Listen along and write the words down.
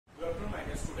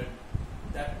student,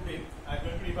 that today I am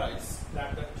going to revise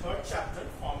that the third chapter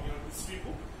from your history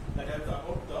book that is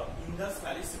about the Indus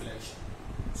Valley civilization.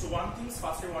 So one thing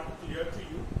first I want to clear to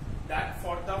you that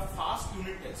for the first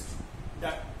unit test,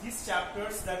 that these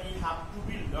chapters that we have to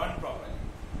be learned properly.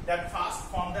 That first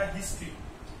from the history.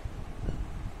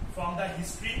 From the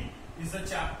history is the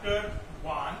chapter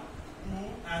 1, 2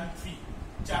 and 3.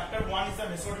 Chapter 1 is the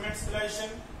Mesopotamian civilization,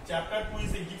 chapter 2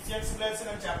 is the Egyptian civilization,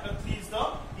 and chapter 3 is the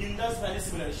Indus Valley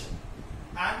civilization.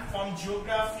 And from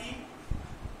geography,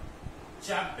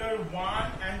 chapter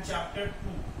 1 and chapter 2.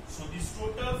 So this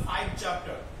total 5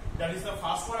 chapter. That is the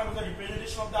first one about the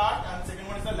representation of the earth, and second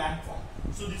one is the landform.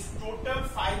 So this total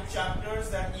 5 chapters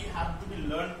that you have to be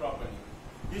learned properly.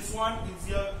 This one is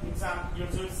your exam, your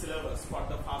syllabus for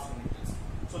the first unit test.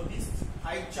 So these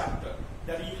 5 chapters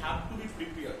that you have to be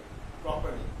prepared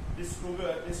properly. This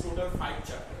total 5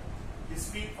 chapter.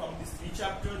 History from this 3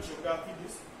 chapter, geography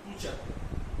this 2 chapter.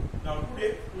 Now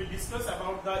today we discuss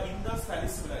about the Indus Valley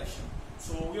civilization.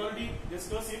 So we already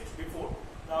discussed it before.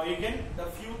 Now again the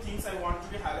few things I want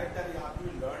to highlight that you have to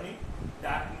be learning,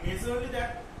 that majorly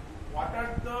that what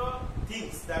are the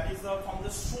things that is from the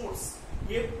source.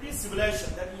 Every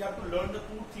civilization that we have to learn the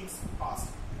 2 things first.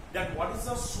 That what is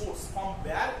the source, from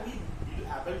where we will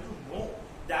able to know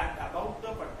that about the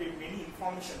many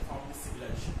information from this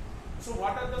civilization. So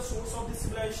what are the source of this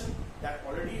civilization? That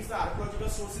already is the archaeological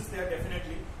sources there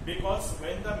definitely, because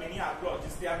when the many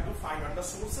archaeologists they have to find out the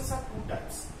sources are 2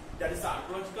 types. That is the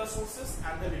archaeological sources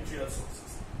and the literal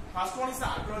sources. First one is the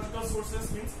archaeological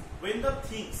sources, means when the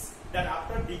things that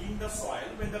after digging the soil,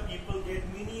 when the people get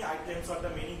many items or the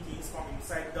many things from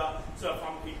inside the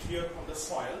from interior from the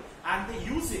soil, and they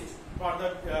use it for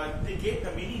the they get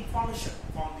the many information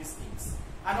from these things.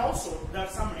 And also there are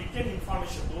some written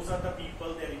information. Those are the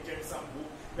people they written some book,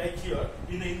 like here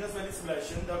in the Indus Valley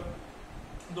civilization.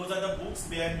 Those are the books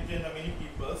they have written the many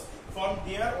peoples. From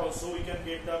there also we can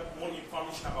get the more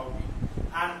information about it.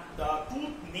 And the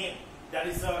 2 name, that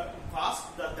is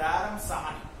first the Daram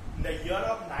Sahani. In the year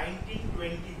of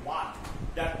 1921,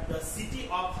 that the city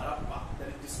of Harappa that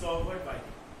is discovered by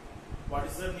him. What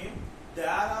is the name?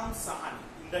 Daram Sahani.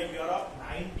 In the year of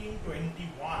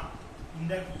 1921, in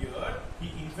that year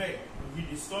he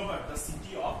discovered the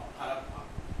city of Harappa.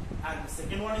 And the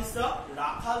second one is the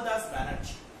Rakhal Das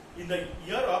Banerjee. In the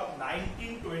year of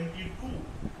 1922,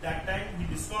 that time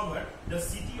he discovered the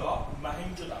city of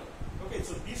Mohenjo-daro. Okay,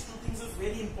 so these 2 things is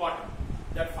very important.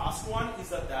 That first one is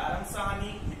the Daram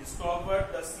Sahani. He discovered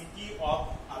the city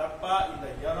of Harappa in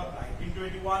the year of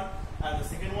 1921, and the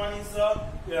second one is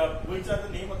which are the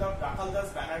name of the Rakhal Das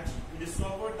Banerjee. He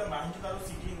discovered the Mohenjo-daro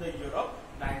city in the year of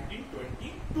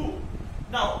 1922.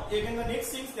 Now again the next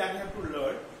things that we have to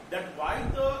learn, that why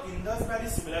the Indus Valley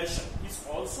civilization is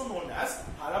also known as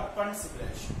Harappan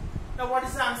civilization. Now what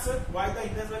is the answer? Why the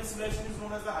Indus Valley civilization is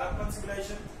known as the Harappan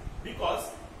civilization?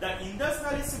 Because the Indus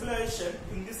Valley civilization,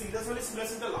 in this Indus Valley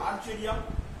civilization is a large area.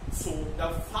 So the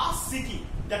first city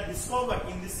that discovered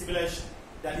in this civilization,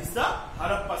 that is the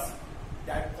Harappa city.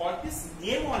 That got this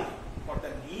name only. For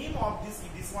the name of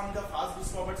this one the first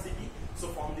discovered city. So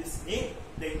from this name,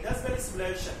 the Indus Valley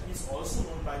civilization is also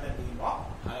known by the name of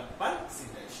Harappan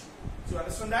civilization. So you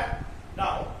understand that?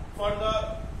 Now for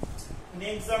the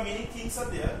names, the many things are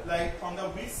there, like from the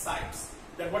which sites.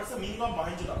 That what is the meaning of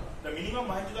Mohenjo-daro? The meaning of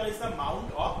Mohenjo-daro is the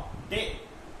Mount of Death.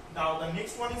 Now the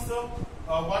next one is the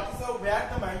where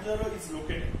the Mohenjo-daro is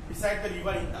located, beside the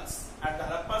river Indus, and the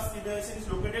Harappa civilization is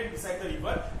located beside the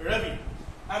river Ravi.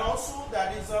 And also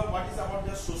that is what is about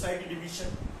the society division.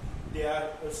 Their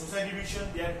society division,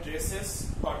 their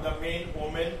dresses for the men,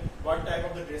 women, what type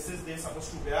of the dresses they are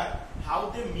supposed to wear, how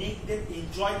they make them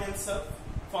enjoy themselves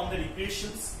from the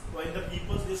recreations. When the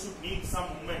people they should need some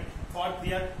movement for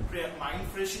their mind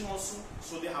freshing also,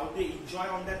 so how they enjoy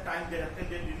on that time. They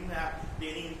didn't have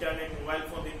any internet, mobile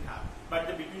phone they didn't have, but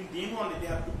between them only they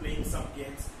have to play some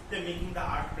games. They're making the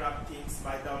art craft things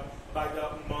by the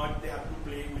mud. They have to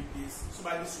play with this. So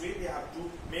by this way they have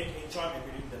to make enjoyment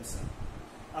within themselves.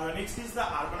 Next is the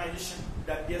urbanization,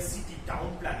 that their city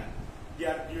town planning.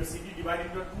 Their city divided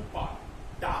into 2 parts.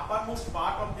 The uppermost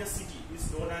part of their city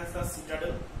is known as the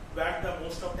citadel, where the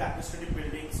most of the administrative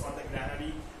buildings or the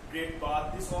granary, great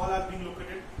bath, this all are being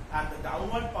located. And the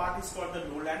downward part is called the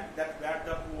lowland, that where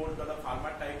the poor, the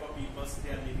farmer type of people they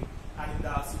are living. And in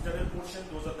the citadel portion,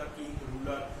 those are the king,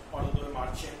 ruler, or the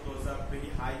merchant. Those are very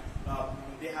high.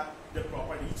 They have the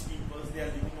proper rich people. They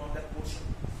are living on that portion.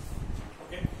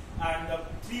 Okay. And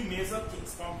 3 major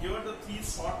things from here. The 3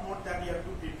 short note that we have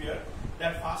to prepare.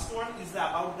 That first one is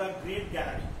about the Great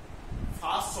Granary.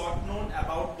 First short note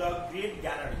about the Great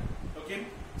Granary. Okay.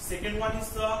 Second one is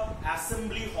the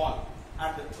Assembly Hall.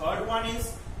 and the third one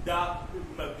is the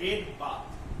Great Bath.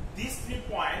 These 3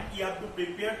 points you have to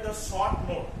prepare the short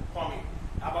note from it.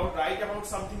 Write about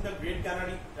something, the Great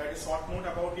Canary, write a short note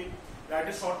about it. Write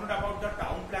a short note about the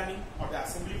town planning or the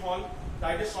assembly hall.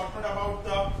 Write a short note about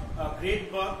the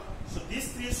Great Bath. So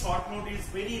these 3 short note is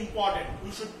very important.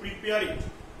 You should prepare it.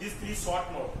 These 3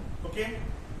 short note. Okay.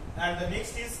 And the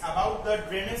next is about the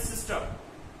drainage system.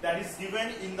 That is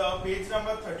given in the page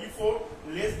number 34.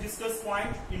 Let's discuss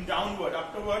point in downward.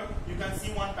 Afterward, you can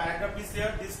see one paragraph is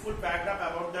there. This full paragraph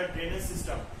about the drainage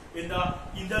system in the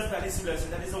Indus Valley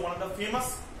civilization. That is one of the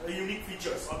famous unique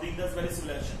features of the Indus Valley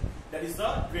civilization. That is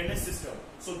the drainage system.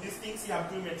 So these things you have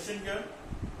to mention here.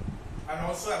 And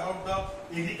also about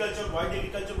the agriculture. Why the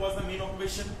agriculture was the main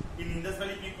occupation in Indus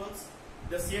Valley peoples.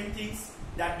 The same things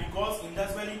that because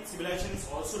Indus Valley civilization is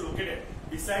also located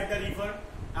beside the river.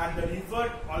 And the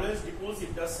river always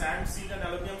deposit the sand, silt and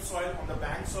alluvium soil on the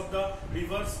banks of the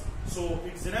rivers. So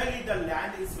it's generally the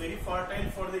land is very fertile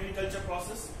for the agriculture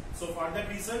process. So for that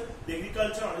reason, the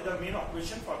agriculture is the main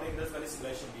occupation for the Indus Valley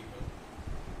civilization people.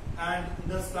 And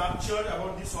the sculpture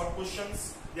about these short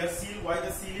questions, their seal, why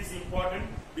the seal is important?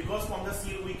 Because from the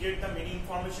seal we get the many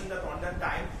information that on that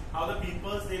time how the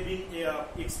peoples they bring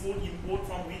export import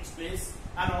from which place,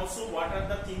 and also what are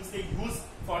the things they use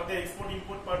for their export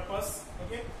import purpose.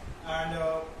 Okay, and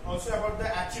also about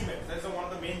the achievement. That's one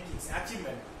of the main things.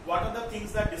 Achievement. What are the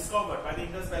things that discovered by the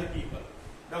Indus Valley people?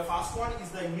 The first one is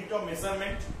the unit of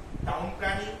measurement, town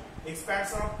planning,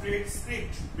 expansion of trade,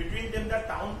 script. Between them, the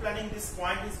town planning. This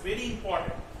point is very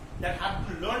important. That have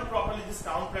to learn properly this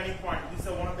town planning point. This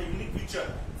is one of the unique feature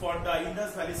for the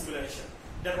Indus Valley civilization.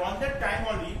 That on that time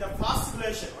only, the first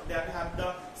civilization they have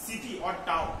the city or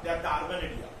town, they have the urban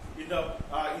area. In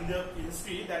the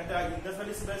history, that the Indus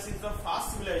Valley civilization is the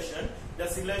first civilization. The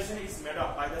civilization is made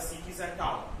up by the cities and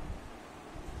town.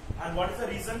 And what is the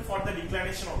reason for the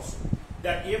declination also?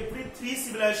 That every 3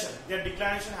 civilization, their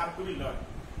declination have to be learned.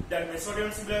 That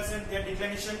Mesopotamian civilization, their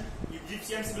declination,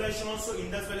 Egyptian civilization also,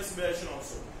 Indus Valley civilization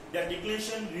also. Their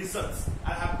declination reasons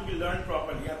have to be learned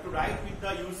properly. You have to write with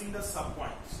the using the sub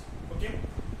points. Okay,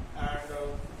 and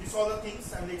these are the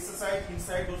things and the exercise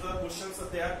inside. Those are the questions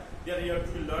that they are here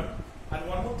to be learned. And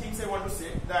one more things I want to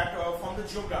say that from the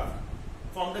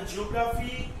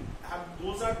geography,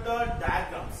 those are the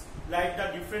diagrams like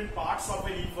the different parts of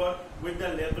a river with the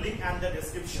labeling and the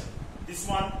description. This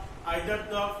one either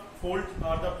the fold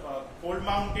or the fold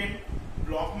mountain,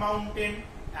 block mountain,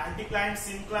 anticline,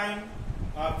 syncline.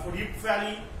 For Rift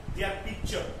Valley, they are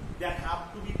picture that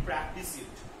have to be practiced.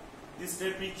 These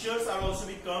pictures are also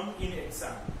become in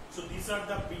exam. So these are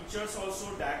the pictures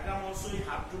also, diagram also you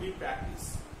have to be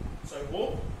practiced. So I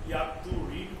hope you have to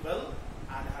read well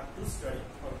and have to study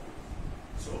for good.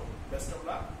 So best of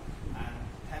luck.